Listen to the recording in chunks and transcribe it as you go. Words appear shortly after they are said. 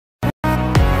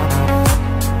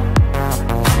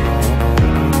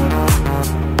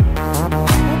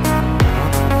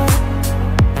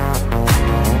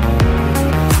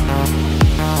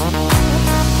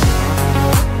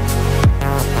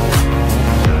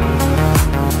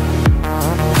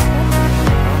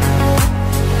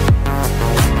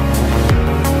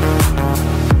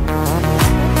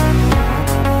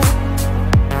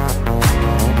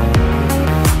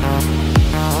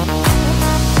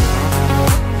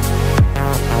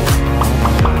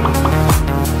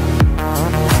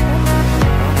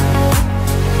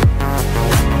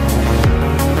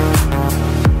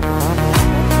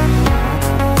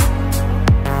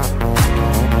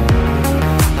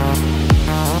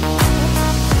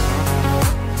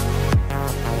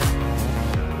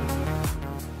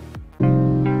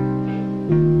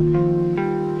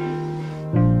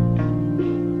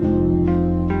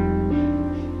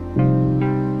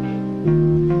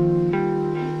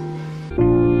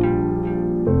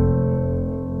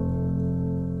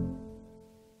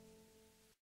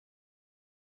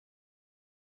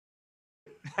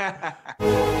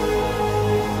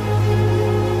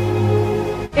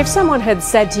If someone had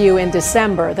said to you in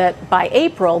December that by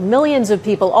April, millions of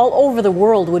people all over the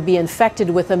world would be infected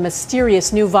with a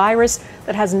mysterious new virus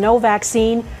that has no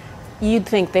vaccine, you'd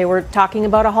think they were talking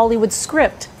about a Hollywood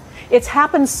script. It's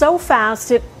happened so fast,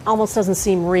 it almost doesn't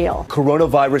seem real.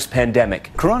 Coronavirus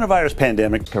pandemic. Coronavirus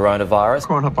pandemic. Coronavirus.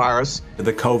 Coronavirus.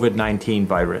 The COVID-19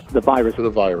 virus. The virus of the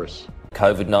virus.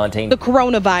 COVID-19. The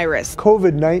coronavirus.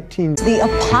 COVID-19. The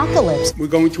apocalypse. We're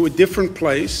going to a different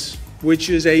place, which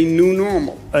is a new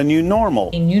normal. A new normal.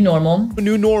 A new normal. A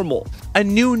new normal. A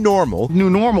new normal. New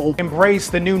normal. Embrace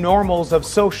the new normals of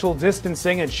social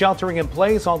distancing and sheltering in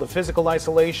place, all the physical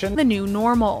isolation. The new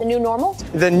normal. The new normal?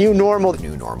 The new normal. The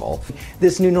new normal.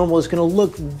 This new normal is going to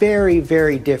look very,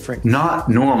 very different. Not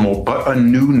normal, but a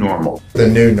new normal. The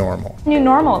new normal. New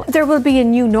normal. There will be a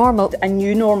new normal. A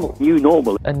new normal. New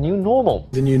normal. A new normal.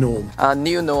 The new normal. A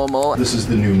new normal. This is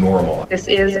the new normal. This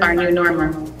is our new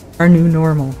normal. Our new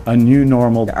normal. A new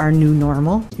normal. Our new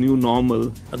normal. New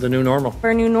normal. The new normal.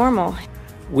 Our new normal.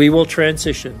 We will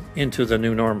transition into the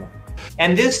new normal.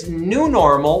 And this new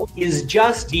normal is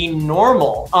just the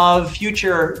normal of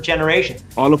future generations.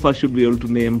 All of us should be able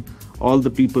to name all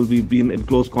the people we've been in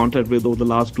close contact with over the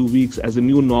last 2 weeks as a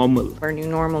new normal. Our new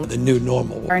normal. The new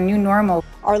normal. Our new normal.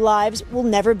 Our lives will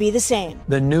never be the same.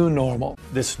 The new normal.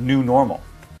 This new normal.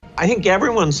 I think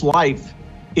everyone's life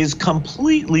is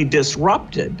completely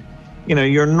disrupted. You know,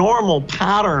 your normal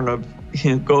pattern of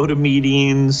go to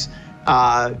meetings,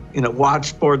 watch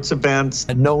sports events.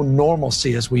 And no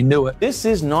normalcy as we knew it. This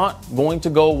is not going to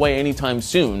go away anytime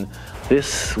soon.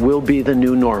 This will be the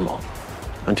new normal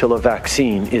until a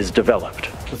vaccine is developed.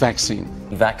 The vaccine.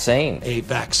 Vaccine. A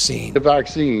vaccine. The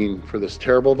vaccine for this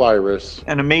terrible virus.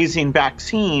 An amazing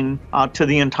vaccine to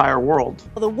the entire world.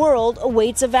 The world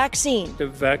awaits a vaccine. The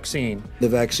vaccine. The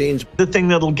vaccines. The thing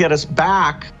that'll get us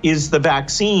back is the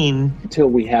vaccine. Until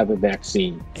we have a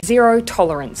vaccine. Zero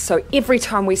tolerance. So every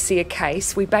time we see a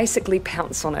case, we basically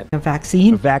pounce on it. A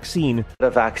vaccine. A vaccine. The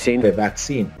vaccine. The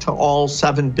vaccine. To all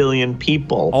 7 billion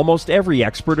people. Almost every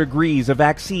expert agrees a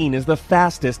vaccine is the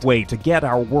fastest way to get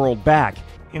our world back.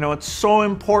 You know, it's so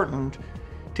important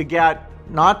to get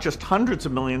not just hundreds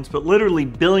of millions, but literally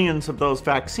billions of those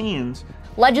vaccines.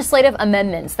 Legislative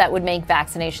amendments that would make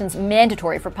vaccinations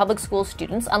mandatory for public school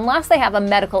students unless they have a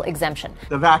medical exemption.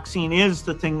 The vaccine is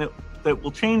the thing that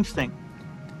will change things.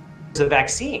 It's a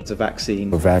vaccine. It's a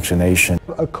vaccine. A vaccination.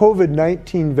 A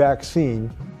COVID-19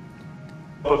 vaccine.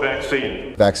 A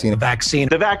vaccine. Vaccine. Vaccine.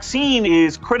 The vaccine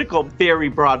is critical, very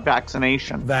broad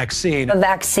vaccination. Vaccine. A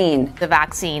vaccine. The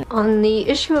vaccine. On the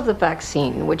issue of the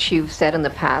vaccine, which you've said in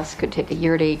the past could take a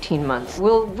year to 18 months,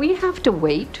 will we have to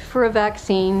wait for a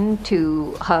vaccine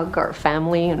to hug our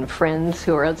family and friends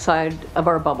who are outside of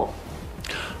our bubble?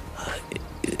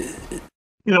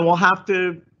 You know, we'll have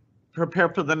to prepare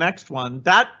for the next one.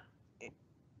 That,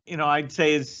 you know, I'd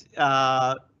say is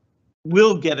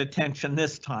will get attention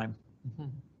this time.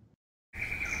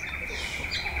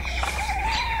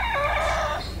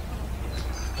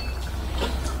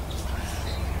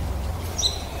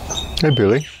 Hey,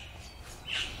 Billy.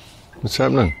 What's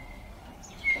happening?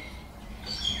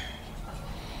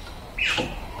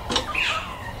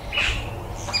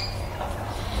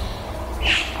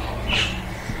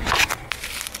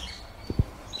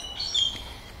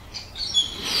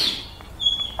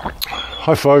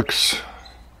 Hi, folks.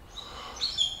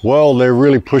 Well, they're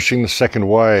really pushing the second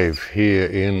wave here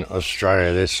in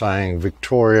Australia. They're saying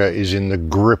Victoria is in the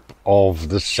grip of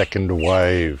the second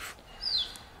wave.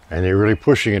 And they're really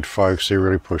pushing it, folks. They're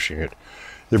really pushing it.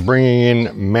 They're bringing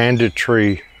in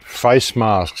mandatory face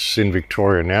masks in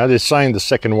Victoria now. They're saying the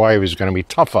second wave is going to be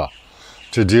tougher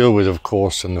to deal with, of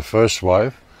course, than the first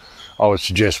wave. I would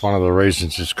suggest one of the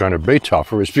reasons it's going to be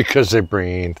tougher is because they're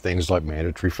bringing in things like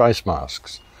mandatory face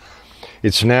masks.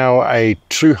 It's now a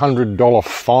 $200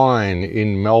 fine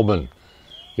in Melbourne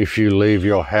if you leave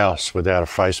your house without a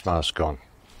face mask on.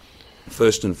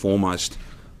 First and foremost,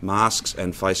 masks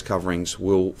and face coverings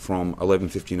will, from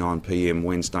 11:59 p.m.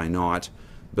 Wednesday night,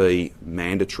 be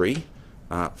mandatory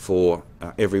for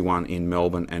everyone in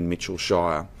Melbourne and Mitchell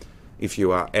Shire. If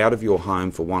you are out of your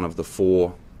home for one of the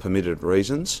 4 permitted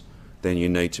reasons, then you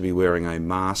need to be wearing a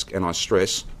mask, and I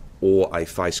stress, or a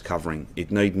face covering.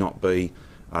 It need not be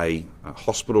a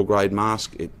hospital grade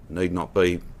mask. It need not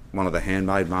be one of the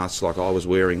handmade masks like I was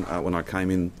wearing when I came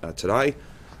in today.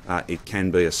 It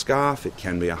can be a scarf, it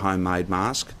can be a homemade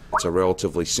mask. It's a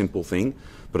relatively simple thing,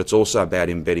 but it's also about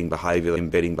embedding behaviour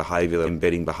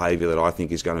that I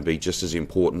think is going to be just as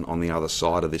important on the other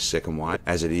side of this second wave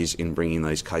as it is in bringing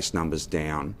these case numbers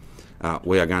down.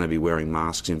 We are going to be wearing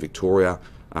masks in Victoria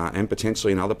and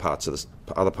potentially in other parts of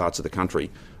the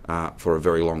country for a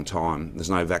very long time. There's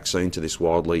no vaccine to this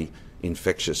wildly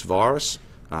infectious virus,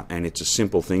 and it's a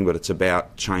simple thing, but it's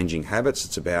about changing habits.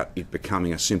 It's about it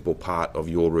becoming a simple part of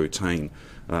your routine.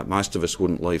 Most of us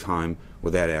wouldn't leave home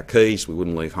without our keys. We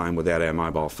wouldn't leave home without our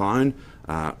mobile phone.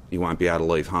 You won't be able to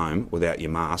leave home without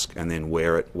your mask and then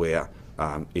wear it where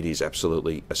it is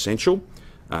absolutely essential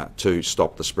to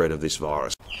stop the spread of this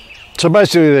virus. So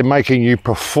basically they're making you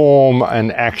perform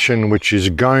an action which is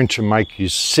going to make you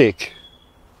sick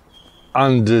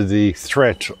under the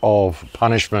threat of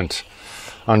punishment,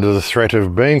 under the threat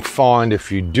of being fined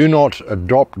if you do not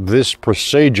adopt this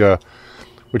procedure,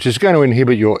 which is going to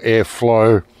inhibit your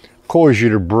airflow, cause you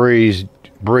to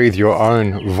breathe your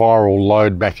own viral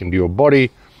load back into your body,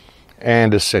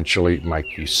 and essentially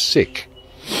make you sick.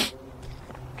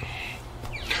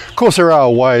 Of course, there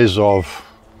are ways of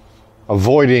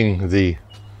avoiding the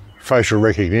facial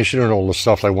recognition and all the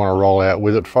stuff they want to roll out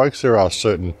with it, folks. There are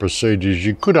certain procedures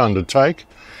you could undertake.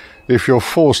 If you're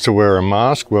forced to wear a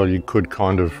mask, well, you could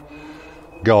kind of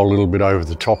go a little bit over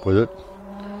the top with it.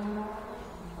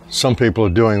 Some people are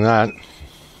doing that.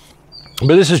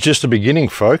 But this is just the beginning,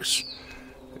 folks.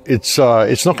 It's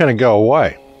not going to go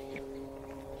away.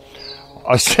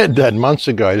 I said that months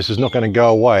ago, this is not going to go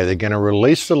away. They're going to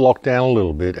release the lockdown a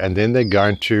little bit, and then they're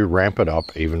going to ramp it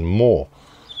up even more.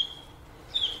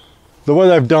 The way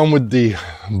they've done with the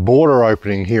border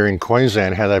opening here in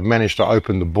Queensland, how they've managed to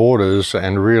open the borders,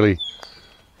 and really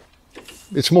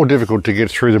it's more difficult to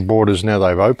get through the borders now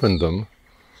they've opened them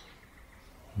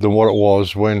than what it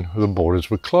was when the borders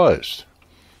were closed.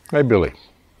 Hey, Billy.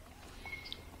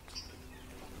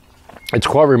 It's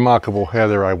quite remarkable how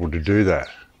they're able to do that.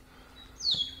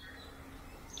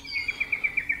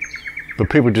 But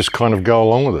people just kind of go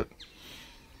along with it.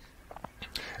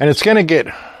 And it's going to get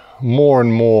more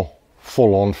and more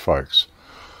full on, folks.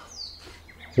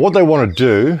 What they want to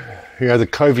do, the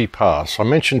COVID pass. I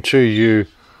mentioned to you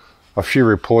a few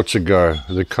reports ago,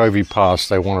 the COVID pass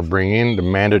they want to bring in, the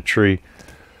mandatory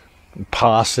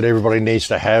pass that everybody needs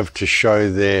to have to show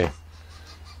they're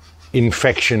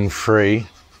infection-free,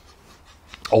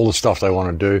 all the stuff they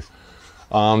want to do.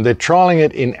 They're trialling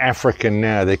it in Africa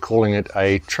now. They're calling it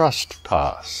a trust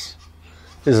pass.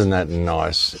 Isn't that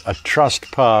nice? A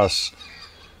trust pass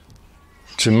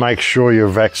to make sure you're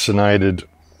vaccinated.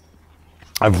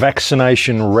 A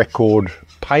vaccination record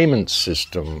payment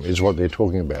system is what they're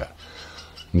talking about.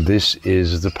 This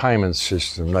is the payment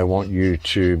system. They want you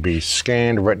to be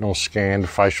scanned, retinal scanned,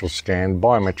 facial scanned,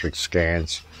 biometric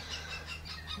scans,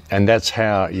 and that's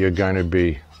how you're going to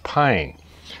be paying.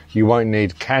 You won't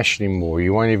need cash anymore.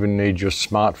 You won't even need your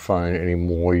smartphone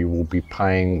anymore. You will be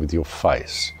paying with your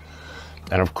face.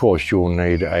 And of course, you'll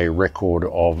need a record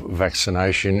of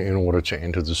vaccination in order to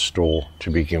enter the store to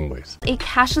begin with. A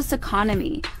cashless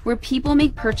economy where people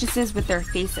make purchases with their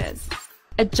faces.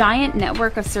 A giant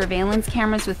network of surveillance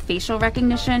cameras with facial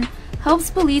recognition helps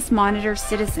police monitor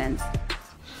citizens.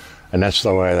 And that's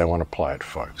the way they want to play it,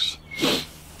 folks.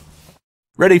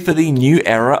 Ready for the new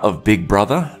era of Big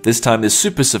Brother? This time the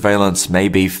super surveillance may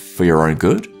be for your own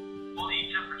good.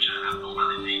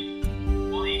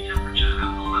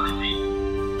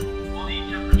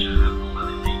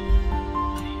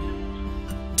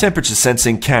 Temperature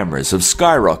sensing cameras have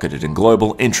skyrocketed in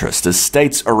global interest as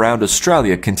states around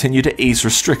Australia continue to ease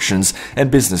restrictions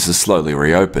and businesses slowly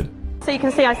reopen. So you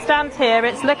can see I stand here,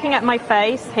 it's looking at my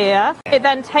face here. It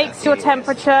then takes your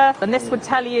temperature, and this would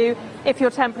tell you if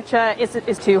your temperature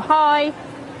is too high.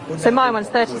 So my one's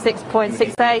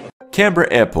 36.68.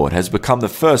 Canberra Airport has become the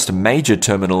first major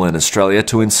terminal in Australia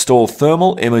to install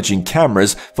thermal imaging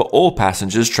cameras for all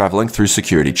passengers travelling through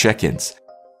security check-ins.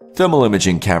 Thermal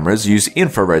imaging cameras use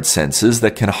infrared sensors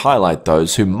that can highlight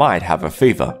those who might have a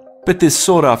fever. But this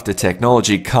sought-after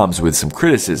technology comes with some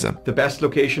criticism. The best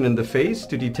location in the face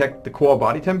to detect the core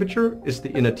body temperature is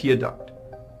the inner tear duct.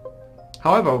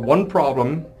 However, one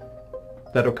problem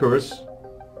that occurs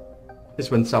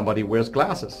is when somebody wears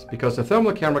glasses, because the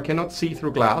thermal camera cannot see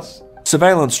through glass.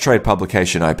 Surveillance trade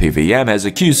publication IPVM has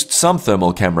accused some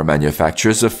thermal camera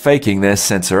manufacturers of faking their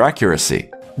sensor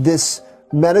accuracy. This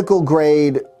medical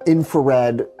grade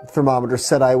infrared thermometer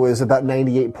said I was about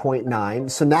 98.9.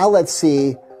 So now let's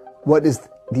see what does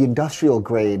the industrial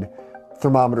grade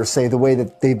thermometer say, the way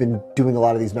that they've been doing a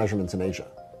lot of these measurements in Asia.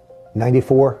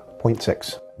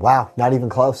 94.6. Wow, not even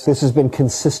close. This has been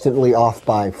consistently off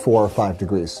by 4 or 5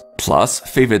 degrees. Plus,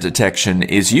 fever detection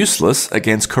is useless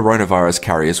against coronavirus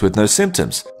carriers with no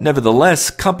symptoms.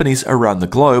 Nevertheless, companies around the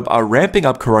globe are ramping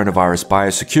up coronavirus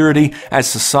biosecurity as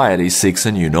society seeks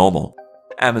a new normal.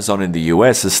 Amazon in the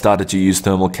US has started to use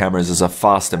thermal cameras as a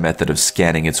faster method of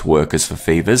scanning its workers for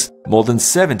fevers. More than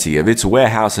 70 of its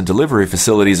warehouse and delivery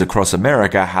facilities across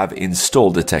America have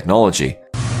installed the technology.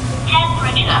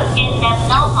 Temperature is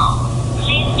abnormal.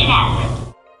 Please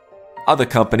check. Other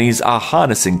companies are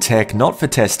harnessing tech not for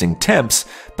testing temps,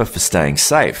 but for staying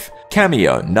safe.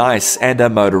 Cameo, NICE, and a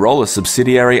Motorola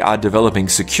subsidiary are developing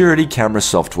security camera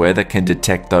software that can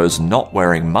detect those not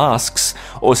wearing masks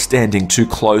or standing too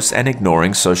close and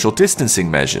ignoring social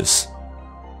distancing measures.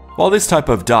 While this type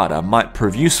of data might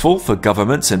prove useful for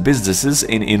governments and businesses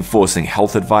in enforcing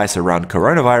health advice around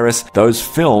coronavirus, those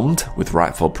filmed with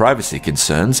rightful privacy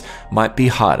concerns might be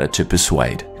harder to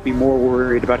persuade. Be more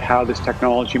worried about how this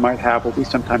technology might have what we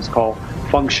sometimes call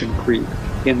function creep,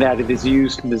 in that it is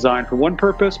used and designed for one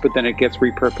purpose, but then it gets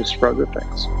repurposed for other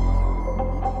things.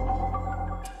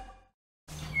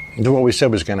 What we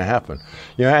said was going to happen.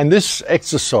 And this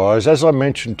exercise, as I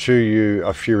mentioned to you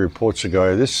a few reports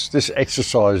ago, this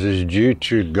exercise is due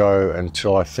to go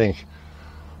until, I think,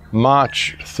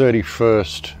 March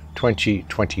 31st,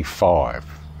 2025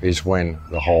 is when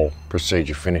the whole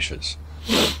procedure finishes.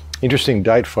 Interesting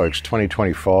date, folks,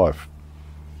 2025.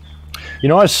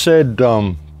 I said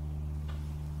a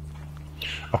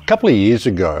couple of years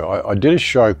ago, I did a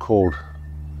show called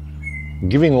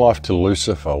Giving Life to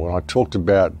Lucifer, when I talked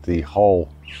about the whole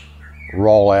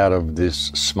rollout of this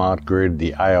smart grid,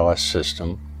 the AI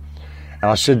system. And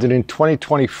I said that in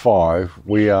 2025,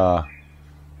 we are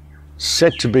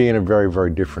set to be in a very,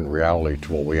 very different reality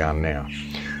to what we are now.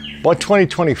 By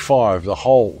 2025, the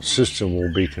whole system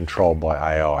will be controlled by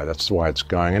AI. That's the way it's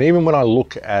going. And even when I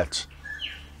look at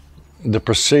the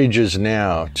procedures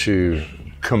now to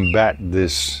combat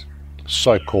this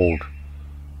so-called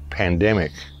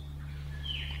pandemic,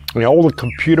 all the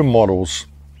computer models,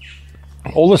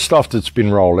 all the stuff that's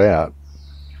been rolled out,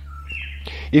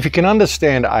 if you can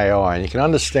understand AI and you can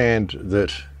understand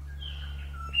that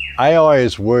AI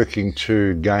is working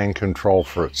to gain control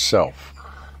for itself,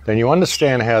 then you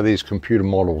understand how these computer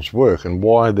models work and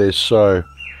why they're so,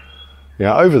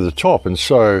 over the top and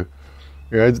so,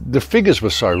 the figures were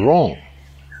so wrong.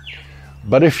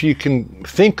 But if you can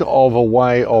think of a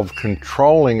way of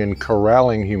controlling and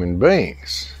corralling human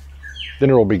beings, then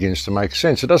it all begins to make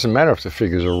sense. It doesn't matter if the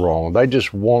figures are wrong. They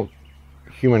just want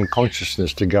human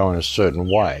consciousness to go in a certain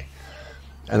way.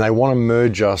 And they want to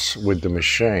merge us with the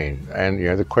machine. And,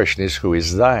 the question is, who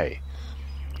is they?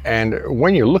 And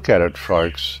when you look at it,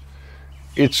 folks,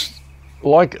 it's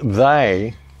like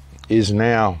they is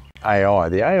now AI.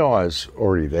 The AI is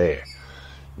already there.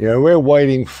 We're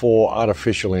waiting for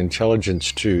artificial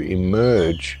intelligence to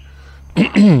emerge,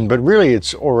 but really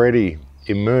it's already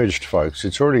emerged, folks.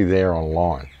 It's already there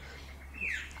online.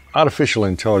 Artificial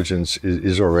intelligence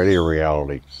is already a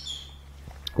reality.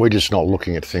 We're just not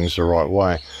looking at things the right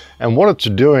way. And what it's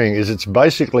doing is it's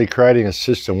basically creating a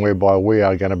system whereby we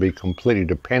are going to be completely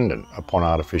dependent upon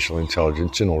artificial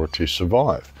intelligence in order to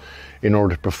survive, in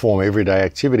order to perform everyday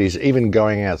activities, even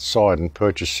going outside and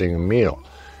purchasing a meal.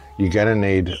 You're going to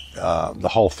need the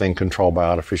whole thing controlled by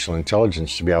artificial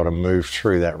intelligence to be able to move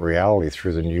through that reality,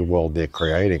 through the new world they're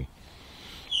creating.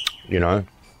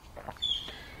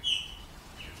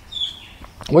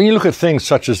 When you look at things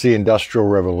such as the Industrial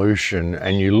Revolution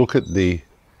and you look at the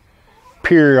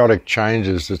periodic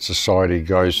changes that society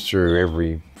goes through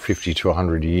every 50 to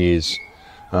 100 years,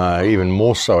 even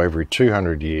more so every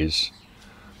 200 years,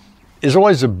 there's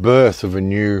always a birth of a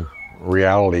new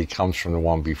reality comes from the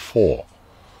one before,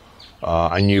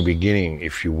 a new beginning,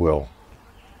 if you will.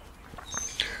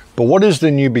 But what is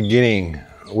the new beginning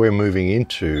we're moving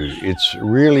into? It's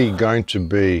really going to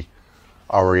be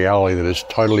a reality that is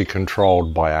totally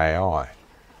controlled by AI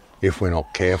if we're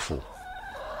not careful.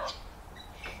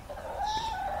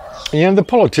 The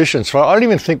politicians, I don't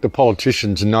even think the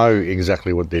politicians know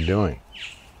exactly what they're doing.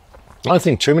 I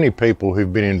think too many people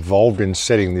who've been involved in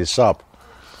setting this up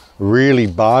really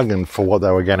bargained for what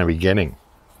they were going to be getting.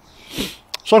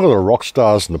 It's like all the rock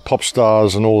stars and the pop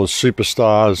stars and all the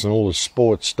superstars and all the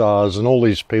sports stars and all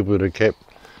these people that have kept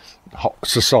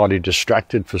society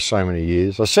distracted for so many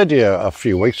years. I said to you a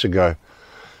few weeks ago,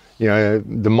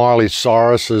 the Miley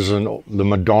Cyruses and the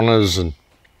Madonnas and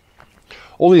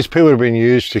all these people have been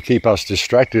used to keep us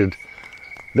distracted.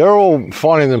 They're all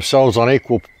finding themselves on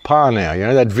equal par now.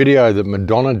 That video that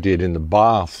Madonna did in the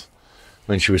bath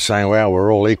when she was saying, wow,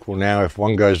 we're all equal now. If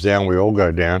one goes down, we all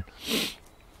go down.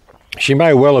 She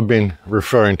may well have been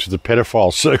referring to the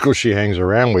pedophile circle she hangs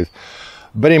around with.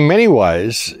 But in many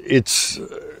ways, it's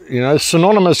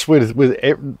synonymous with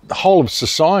the whole of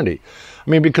society. I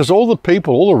mean, because all the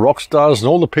people, all the rock stars and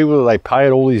all the people that they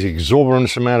paid all these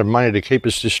exorbitant amount of money to keep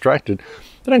us distracted,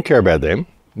 they don't care about them.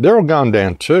 They're all going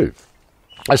down too.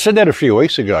 I said that a few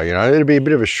weeks ago, you know, it'd be a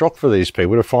bit of a shock for these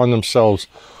people to find themselves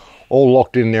all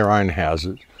locked in their own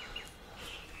houses,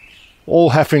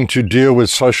 all having to deal with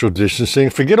social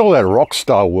distancing. Forget all that rock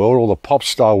star world, all the pop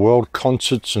star world,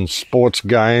 concerts and sports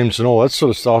games and all that sort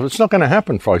of stuff. It's not going to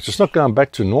happen, folks. It's not going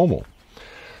back to normal.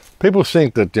 People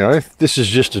think that, you know, this is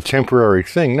just a temporary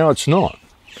thing. No, it's not.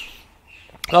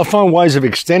 They'll find ways of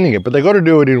extending it, but they've got to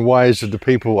do it in ways that the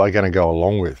people are going to go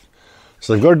along with.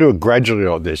 So they've got to do it gradually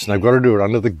like this, and they've got to do it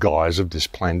under the guise of this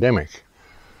pandemic.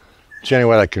 It's the only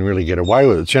way they can really get away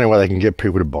with it. It's the only way they can get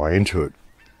people to buy into it.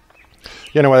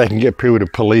 The only way they can get people to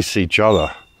police each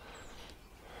other.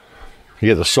 You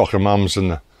get the soccer mums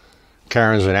and the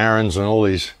Karens and Aarons and all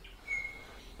these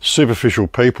superficial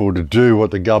people to do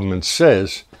what the government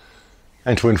says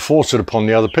and to enforce it upon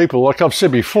the other people. Like I've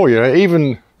said before, you know,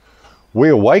 even we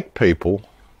awake people,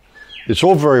 it's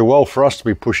all very well for us to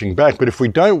be pushing back, but if we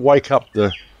don't wake up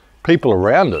the people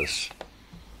around us,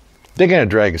 they're going to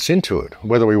drag us into it,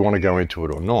 whether we want to go into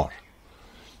it or not.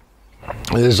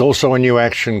 There's also a new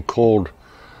action called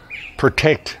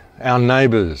Protect Our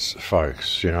Neighbours,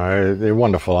 folks. You know, they're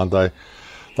wonderful, aren't they?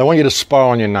 They want you to spy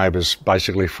on your neighbours,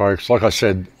 basically, folks. Like I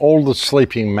said, all the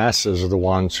sleeping masses are the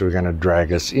ones who are going to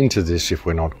drag us into this if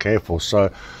we're not careful. So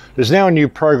there's now a new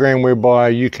program whereby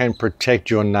you can protect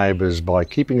your neighbours by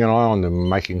keeping an eye on them and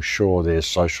making sure they're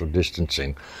social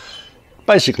distancing.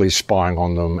 Basically spying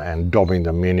on them and dobbing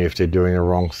them in if they're doing the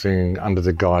wrong thing under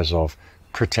the guise of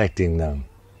protecting them.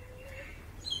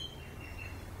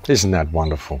 Isn't that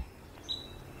wonderful?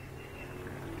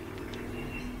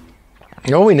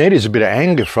 All we need is a bit of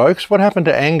anger, folks. What happened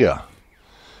to anger?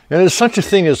 Now, there's such a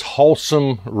thing as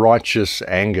wholesome, righteous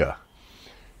anger.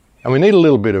 And we need a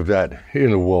little bit of that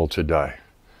in the world today.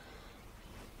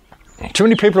 Too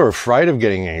many people are afraid of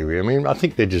getting angry. I mean, I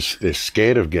think they're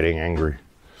scared of getting angry.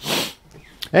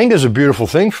 Anger is a beautiful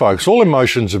thing, folks. All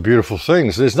emotions are beautiful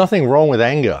things. There's nothing wrong with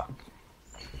anger.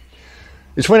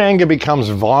 It's when anger becomes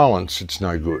violence, it's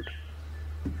no good.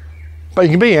 But you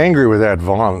can be angry without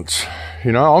violence.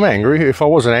 You know, I'm angry. If I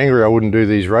wasn't angry, I wouldn't do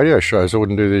these radio shows. I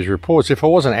wouldn't do these reports. If I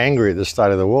wasn't angry at the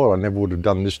state of the world, I never would have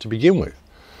done this to begin with.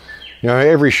 You know,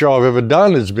 every show I've ever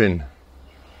done has been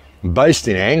based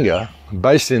in anger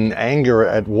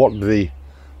at what the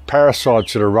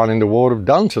parasites that are running the world have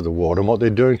done to the world and what they're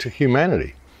doing to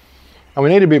humanity. And we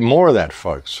need a bit more of that,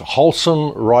 folks.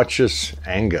 Wholesome, righteous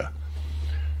anger.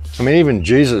 I mean, even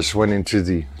Jesus went into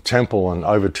the temple and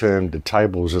overturned the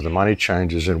tables of the money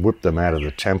changers and whipped them out of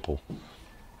the temple.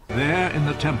 There in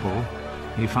the temple,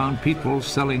 he found people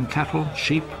selling cattle,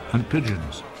 sheep, and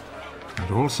pigeons,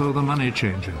 and also the money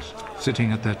changers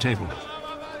sitting at their tables.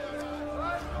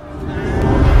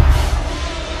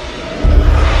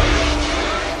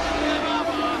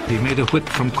 He made a whip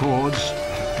from cords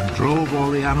and drove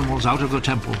all the animals out of the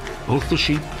temple, both the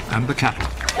sheep and the cattle.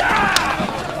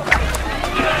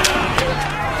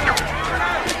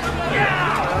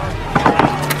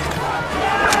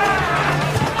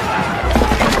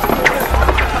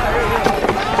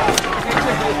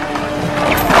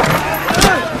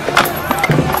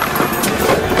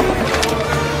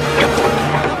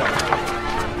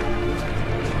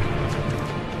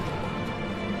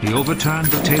 He overturned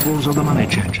the tables of the money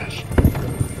changers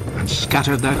and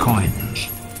scattered their coins.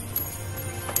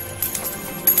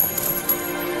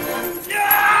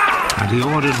 And he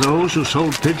ordered those who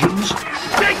sold pigeons,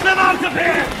 take them out of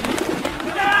here!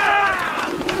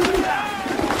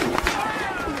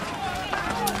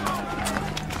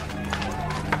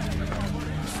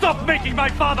 Stop making my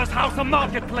father's house a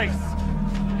marketplace!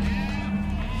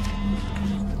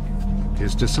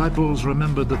 His disciples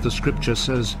remembered that the scripture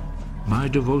says, "My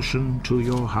devotion to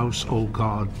your house, O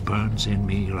God, burns in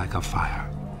me like a fire."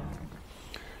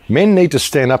 Men need to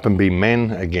stand up and be men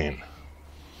again.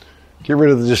 Get rid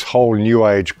of this whole new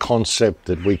age concept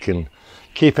that we can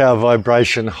keep our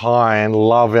vibration high and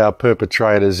love our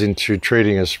perpetrators into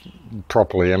treating us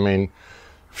properly. I mean,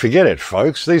 forget it,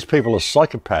 folks. These people are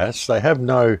psychopaths. They have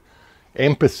no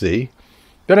empathy.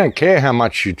 They don't care how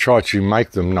much you try to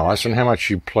make them nice and how much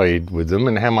you plead with them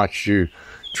and how much you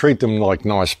treat them like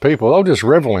nice people. They'll just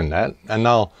revel in that and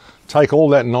they'll take all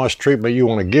that nice treatment you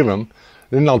want to give them,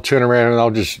 then they'll turn around and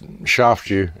they'll just shaft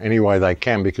you any way they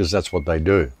can because that's what they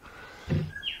do.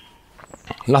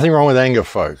 Nothing wrong with anger,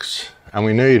 folks, and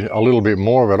we need a little bit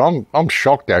more of it. I'm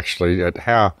shocked actually at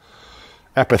how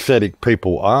apathetic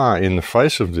people are in the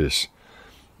face of this.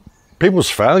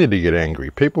 people's failure to get angry,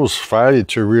 people's failure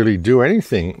to really do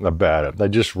anything about it. They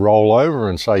just roll over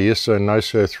and say, yes, sir, no,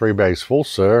 sir, 3 bags full,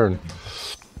 sir, and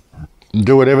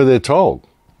do whatever they're told.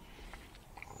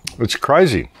 It's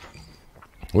crazy.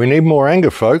 We need more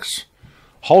anger, folks.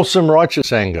 Wholesome,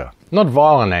 righteous anger, not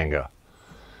violent anger.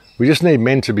 We just need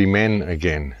men to be men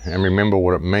again and remember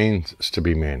what it means to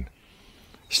be men.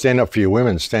 Stand up for your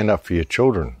women, stand up for your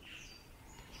children.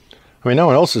 I mean, no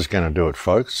one else is going to do it,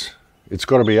 folks. It's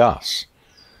got to be us.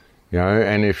 You know,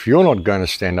 and if you're not going to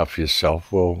stand up for yourself,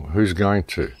 well, who's going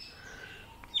to?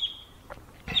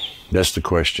 That's the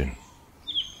question.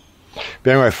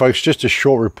 But anyway, folks, just a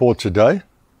short report today.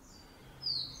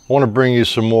 I want to bring you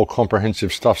some more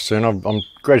comprehensive stuff soon. I'm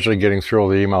gradually getting through all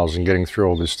the emails and getting through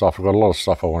all this stuff. I've got a lot of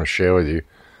stuff I want to share with you.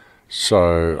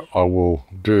 So I will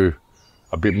do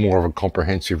a bit more of a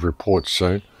comprehensive report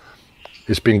soon.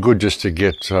 It's been good just to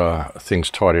get things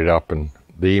tidied up, and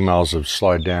the emails have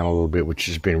slowed down a little bit, which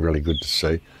has been really good to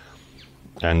see.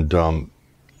 And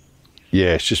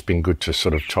yeah, it's just been good to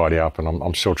sort of tidy up, and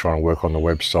I'm still trying to work on the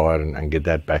website and get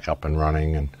that back up and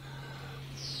running. And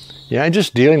yeah,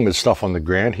 just dealing with stuff on the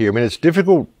ground here. I mean, it's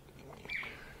difficult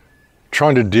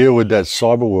trying to deal with that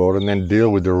cyber world and then deal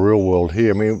with the real world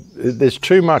here. I mean, there's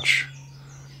too much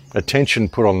attention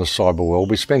put on the cyber world.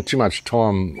 We spend too much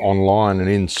time online and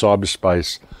in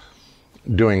cyberspace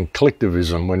doing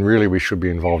collectivism when really we should be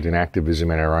involved in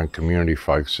activism in our own community,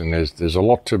 folks. And there's a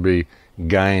lot to be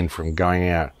gained from going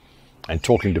out and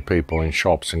talking to people in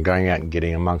shops and going out and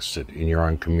getting amongst it in your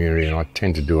own community. And I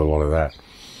tend to do a lot of that.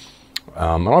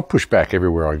 And I push back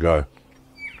everywhere I go.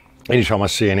 Anytime I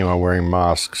see anyone wearing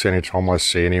masks, anytime I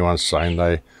see anyone saying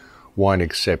they won't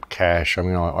accept cash, I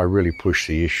mean, I really push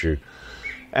the issue.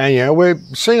 And, you know, we're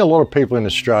seeing a lot of people in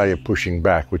Australia pushing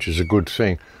back, which is a good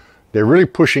thing. They're really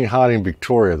pushing hard in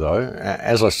Victoria, though.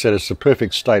 As I said, it's the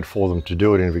perfect state for them to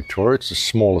do it in Victoria. It's the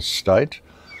smallest state.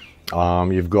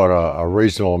 You've got a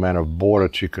reasonable amount of border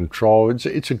to control.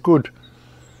 It's a good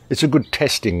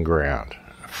testing ground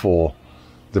for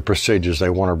the procedures they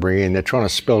want to bring in. They're trying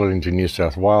to spell it into New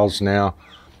South Wales now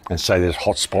and say there's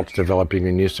hotspots developing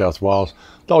in New South Wales.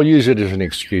 They'll use it as an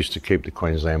excuse to keep the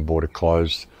Queensland border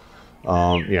closed. You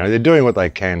know, they're doing what they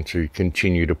can to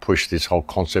continue to push this whole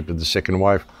concept of the second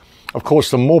wave. Of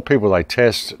course, the more people they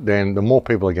test, then the more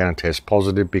people are going to test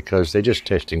positive, because they're just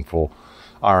testing for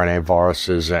RNA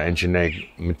viruses and genetic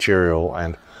material.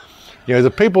 And, you know,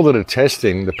 the people that are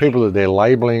testing, the people that they're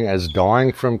labeling as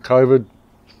dying from COVID,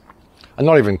 and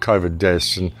not even COVID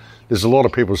deaths, and there's a lot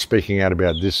of people speaking out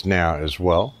about this now as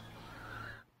well.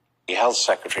 The Health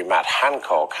Secretary Matt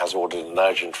Hancock has ordered an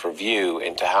urgent review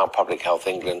into how Public Health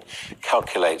England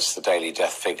calculates the daily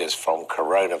death figures from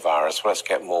coronavirus. Well, let's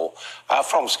get more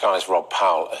from Sky's Rob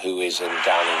Powell, who is in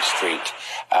Downing Street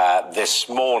this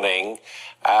morning.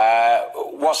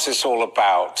 What's this all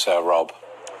about, Rob?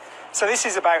 So this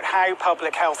is about how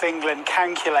Public Health England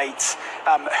calculates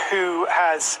who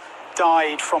has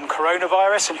died from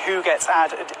coronavirus and who gets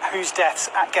added, whose deaths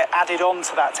get added on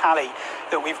to that tally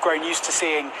that we've grown used to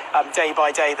seeing day by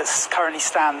day, that currently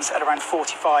stands at around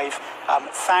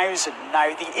 45,000.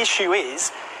 Now, the issue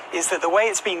is that the way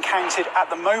it's being counted at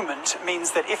the moment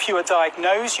means that if you are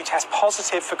diagnosed, you test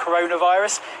positive for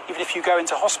coronavirus, even if you go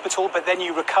into hospital, but then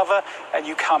you recover and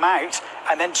you come out,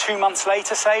 and then 2 months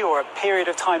later, say, or a period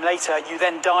of time later, you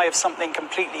then die of something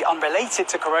completely unrelated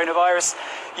to coronavirus,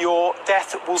 your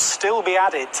death will still be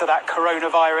added to that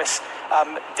coronavirus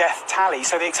death tally.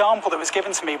 So the example that was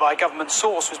given to me by a government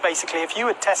source was basically, if you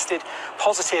had tested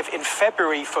positive in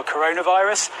February for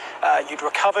coronavirus, you'd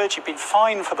recovered, you'd been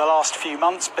fine for the last few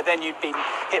months, but then you'd been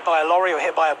hit by a lorry or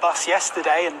hit by a bus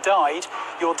yesterday and died,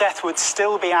 your death would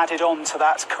still be added on to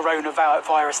that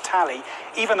coronavirus tally,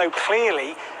 even though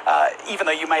clearly, even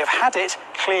though you may have had it,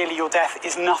 clearly your death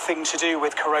is nothing to do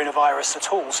with coronavirus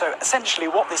at all. So essentially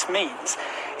what this means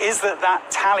is that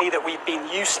tally that we've been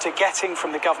used to getting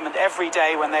from the government every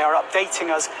day when they are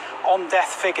updating us on death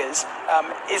figures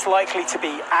is likely to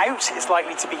be out, is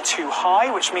likely to be too high,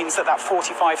 which means that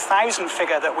 45,000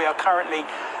 figure that we are currently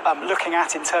looking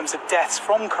at in terms of deaths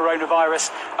from coronavirus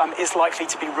is likely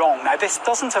to be wrong. Now, this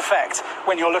doesn't affect,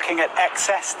 when you're looking at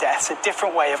excess deaths, a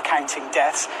different way of counting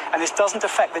deaths, and this doesn't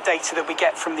affect the data that we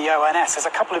get from the ONS. There's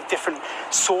a couple of different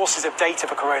sources of data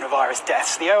for coronavirus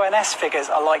deaths. The ONS figures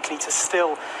are likely to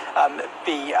still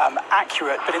be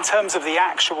accurate, but in terms of the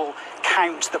actual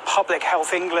count that Public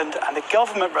Health England and the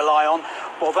government rely on,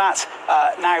 well, that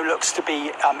now looks to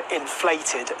be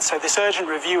inflated. So this urgent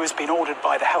review has been ordered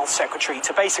by the Health Secretary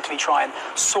to basically try and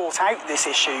sort out this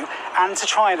issue and to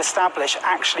try and establish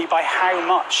actually by how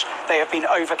much they have been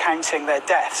overcounting their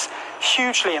deaths.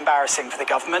 Hugely embarrassing for the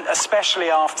government, especially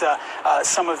after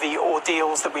some of the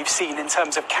ordeals that we've seen in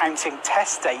terms of counting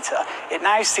test data. It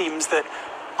now seems that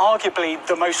arguably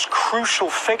the most crucial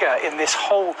figure in this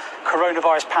whole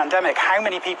coronavirus pandemic, how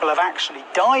many people have actually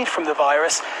died from the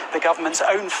virus, the government's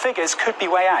own figures could be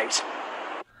way out.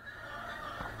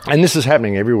 And this is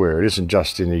happening everywhere. It isn't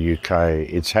just in the UK.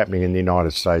 It's happening in the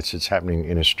United States. It's happening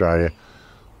in Australia.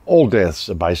 All deaths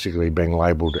are basically being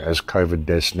labelled as COVID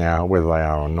deaths now, whether they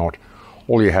are or not.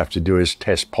 All you have to do is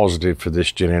test positive for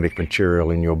this genetic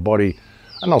material in your body,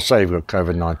 and they'll say you've got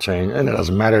COVID-19, and it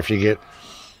doesn't matter if you get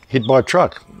hit by a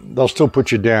truck. They'll still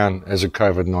put you down as a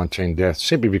COVID-19 death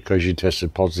simply because you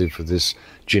tested positive for this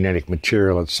genetic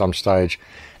material at some stage,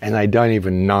 and they don't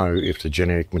even know if the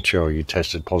genetic material you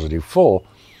tested positive for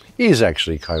is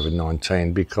actually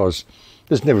COVID-19 because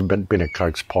there's never been a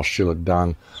Koch's postulate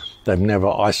done. They've never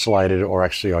isolated or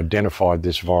actually identified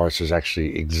this virus as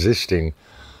actually existing.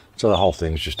 So the whole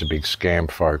thing's just a big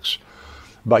scam, folks.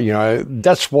 But, you know,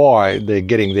 that's why they're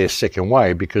getting their second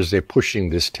wave, because they're pushing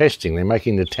this testing. They're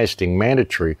making the testing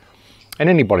mandatory. And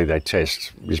anybody they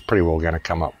test is pretty well going to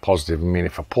come up positive. I mean,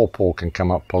 if a pawpaw can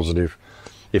come up positive,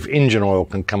 if engine oil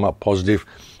can come up positive,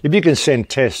 if you can send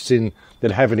tests in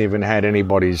that haven't even had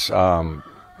anybody's,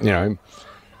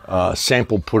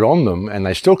 sample put on them and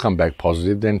they still come back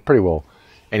positive, then pretty well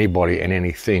anybody and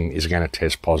anything is going to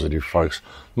test positive, folks.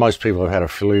 Most people have had a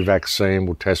flu vaccine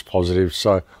will test positive.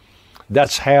 So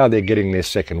that's how they're getting their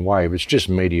second wave. It's just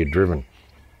media driven,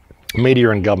 media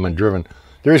and government driven.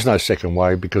 There is no second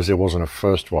wave because there wasn't a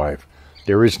first wave.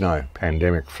 There is no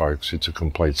pandemic, folks. It's a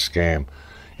complete scam.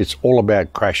 It's all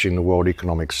about crashing the world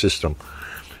economic system.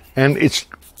 And it's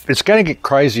going to get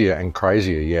crazier and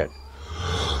crazier yet.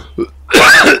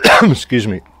 Excuse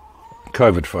me,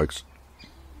 COVID, folks.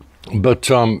 But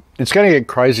it's going to get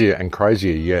crazier and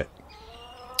crazier yet.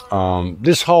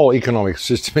 This whole economic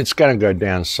system, it's going to go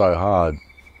down so hard.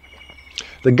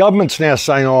 The government's now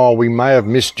saying, oh, we may have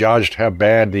misjudged how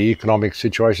bad the economic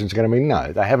situation is going to be.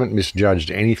 No, they haven't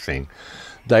misjudged anything.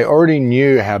 They already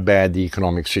knew how bad the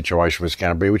economic situation was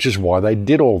going to be, which is why they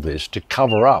did all this, to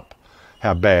cover up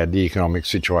how bad the economic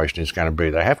situation is going to be.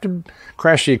 They have to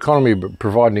crash the economy, but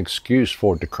provide an excuse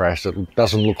for it to crash that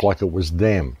doesn't look like it was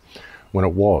them when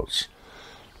it was.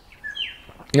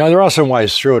 You know, there are some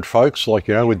ways through it, folks, like,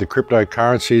 you know, with the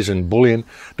cryptocurrencies and bullion.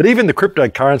 But even the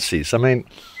cryptocurrencies, I mean,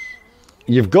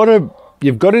 you've got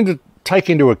to take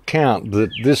into account that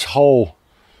this whole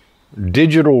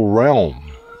digital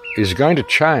realm is going to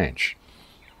change.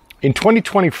 In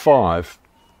 2025,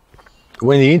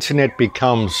 when the internet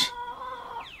becomes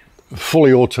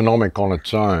fully autonomic on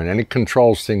its own and it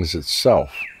controls things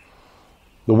itself,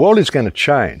 the world is going to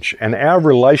change and our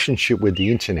relationship with the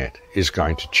internet is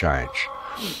going to change.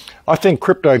 I think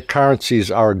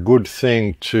cryptocurrencies are a good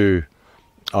thing to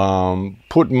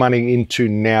put money into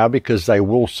now because they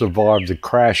will survive the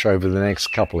crash over the next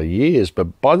couple of years.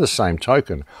 But by the same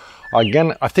token,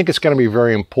 again, I think it's going to be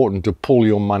very important to pull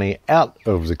your money out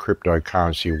of the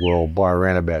cryptocurrency world by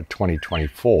around about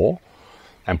 2024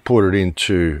 and put it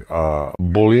into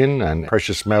bullion and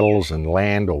precious metals and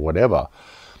land or whatever.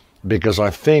 Because I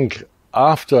think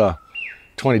after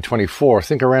 2024, I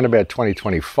think around about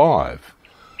 2025,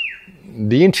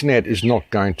 the internet is not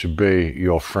going to be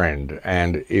your friend.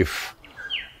 And if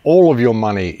all of your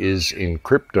money is in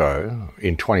crypto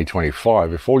in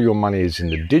 2025, if all your money is in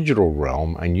the digital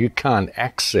realm and you can't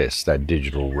access that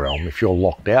digital realm, if you're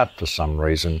locked out for some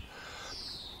reason,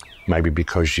 maybe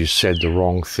because you said the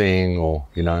wrong thing or,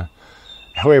 you know,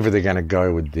 however they're going to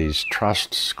go with these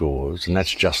trust scores, and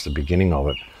that's just the beginning of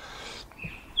it.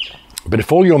 But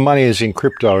if all your money is in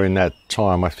crypto in that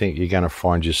time, I think you're going to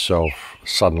find yourself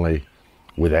suddenly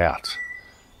without.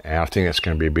 And I think that's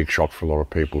going to be a big shock for a lot of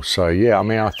people. So, yeah, I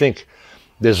mean, I think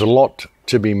there's a lot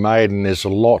to be made and there's a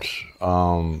lot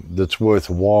that's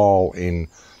worthwhile in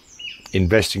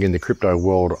investing in the crypto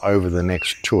world over the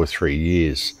next 2 or 3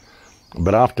 years.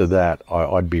 But after that,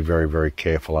 I'd be very, very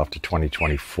careful after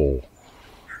 2024.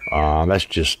 That's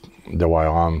just the way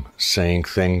I'm seeing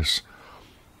things.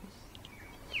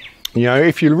 You know,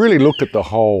 if you really look at the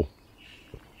whole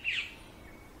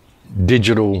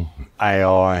digital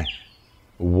AI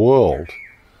world,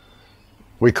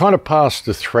 we kind of passed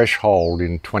the threshold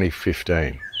in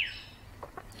 2015.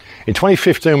 In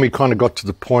 2015, we kind of got to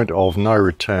the point of no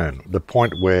return, the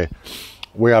point where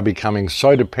we are becoming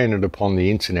so dependent upon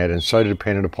the internet and so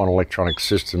dependent upon electronic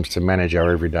systems to manage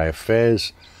our everyday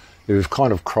affairs. We've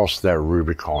kind of crossed that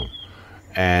Rubicon,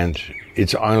 and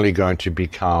it's only going to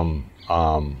become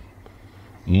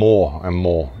more and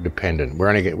more dependent.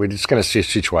 We're just going to see a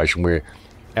situation where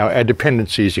our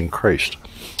dependency is increased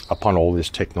upon all this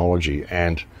technology,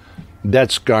 and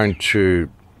that's going to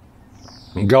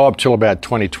go up till about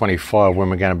 2025 when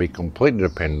we're going to be completely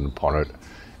dependent upon it.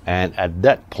 And at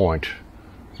that point,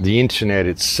 the internet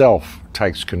itself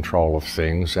takes control of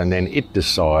things, and then it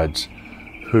decides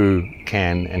who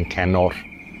can and cannot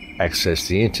access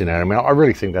the internet. I mean, I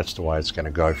really think that's the way it's going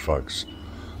to go, folks.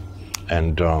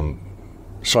 And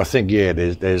so I think, yeah,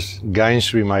 there's gains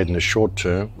to be made in the short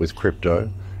term with crypto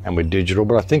and with digital,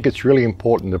 but I think it's really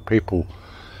important that people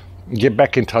get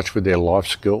back in touch with their life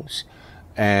skills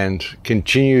and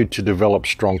continue to develop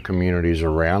strong communities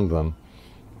around them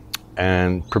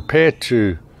and prepare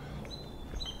to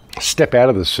step out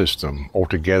of the system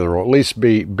altogether, or at least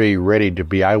be ready to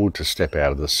be able to step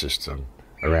out of the system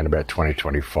around about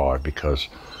 2025, because,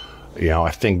 you know, I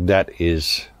think that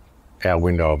is our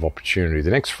window of opportunity.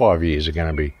 The next 5 years are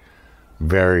going to be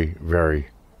very, very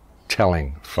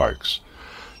telling, folks.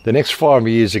 The next 5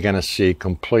 years are going to see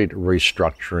complete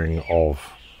restructuring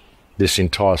of this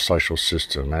entire social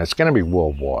system, and it's going to be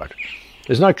worldwide.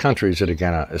 There's no countries that are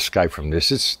going to escape from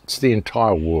this. It's the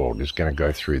entire world is going to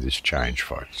go through this change,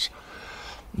 folks.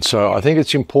 So I think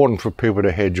it's important for people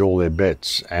to hedge all their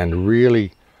bets and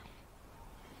really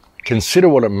consider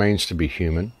what it means to be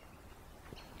human.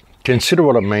 Consider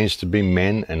what it means to be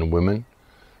men and women.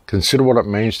 Consider what it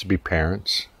means to be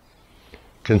parents.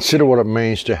 Consider what it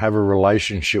means to have a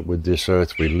relationship with this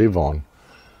earth we live on,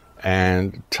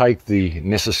 and take the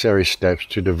necessary steps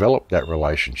to develop that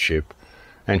relationship,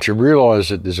 and to realize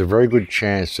that there's a very good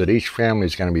chance that each family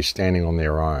is going to be standing on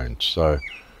their own. So,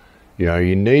 you know,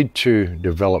 you need to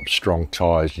develop strong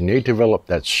ties. You need to develop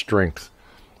that strength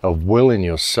of will in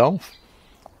yourself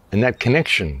and that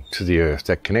connection to the earth,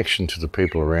 that connection to the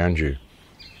people around you.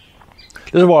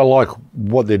 This is why I like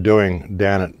what they're doing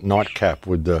down at Nightcap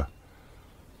with the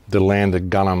land that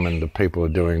Gunham and the people are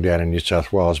doing down in New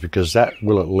South Wales, because that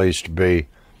will at least be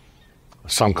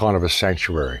some kind of a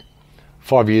sanctuary.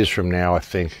 5 years from now, I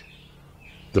think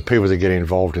the people that get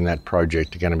involved in that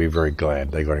project are going to be very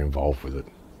glad they got involved with it,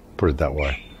 put it that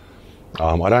way.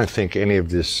 I don't think any of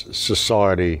this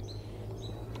society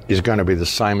is going to be the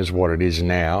same as what it is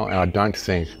now, and I don't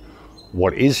think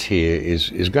what is here is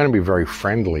going to be very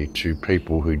friendly to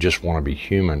people who just want to be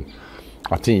human.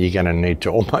 I think you're going to need to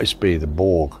almost be the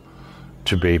Borg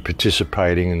to be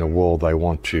participating in the world they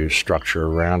want to structure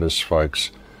around us,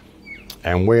 folks.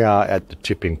 And we are at the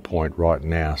tipping point right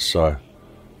now. So,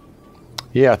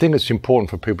 yeah, I think it's important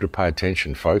for people to pay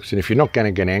attention, folks. And if you're not going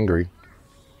to get angry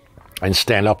and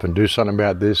stand up and do something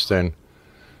about this, then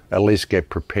at least get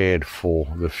prepared for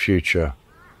the future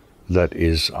that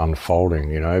is unfolding,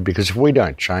 you know, because if we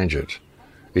don't change it,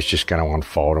 it's just going to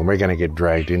unfold, and we're going to get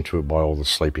dragged into it by all the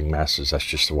sleeping masses. That's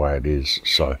just the way it is.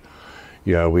 So,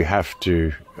 you know, we have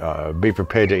to be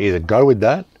prepared to either go with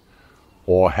that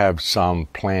or have some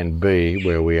plan B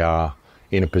where we are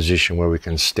in a position where we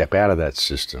can step out of that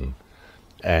system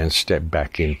and step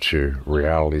back into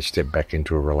reality, step back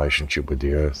into a relationship with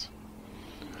the earth.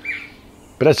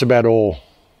 But that's about all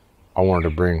I wanted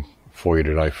to bring for you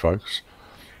today, folks.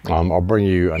 I'll bring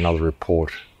you another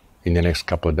report in the next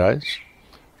couple of days.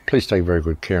 Please take very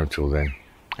good care until then,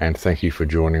 and thank you for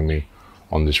joining me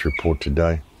on this report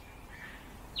today.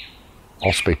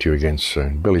 I'll speak to you again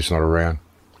soon. Billy's not around.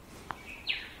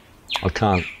 I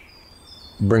can't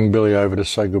bring Billy over to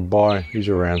say goodbye. He's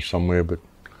around somewhere, but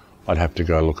I'd have to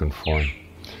go looking for him.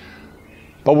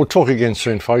 But we'll talk again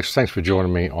soon, folks. Thanks for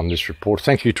joining me on this report.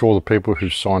 Thank you to all the people who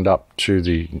signed up to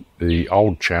the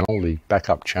old channel, the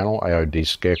backup channel, AOD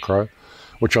Scarecrow,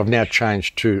 which I've now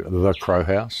changed to The Crow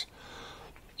House.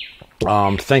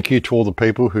 Thank you to all the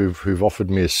people who've offered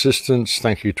me assistance.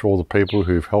 Thank you to all the people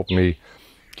who've helped me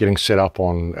getting set up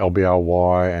on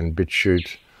LBRY and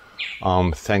BitChute.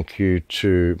 Thank you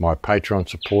to my Patreon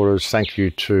supporters. Thank you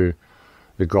to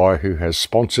the guy who has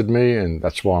sponsored me, and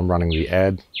that's why I'm running the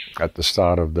ad at the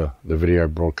start of the video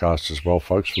broadcast as well,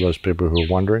 folks, for those people who are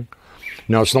wondering.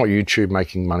 No, it's not YouTube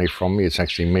making money from me. It's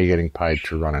actually me getting paid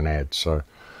to run an ad. So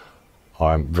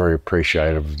I'm very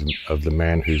appreciative of the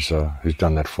man who's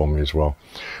done that for me as well.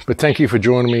 But thank you for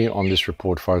joining me on this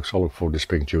report, folks. I look forward to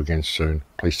speaking to you again soon.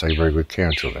 Please take very good care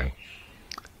until then.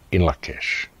 In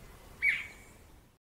Lakesh.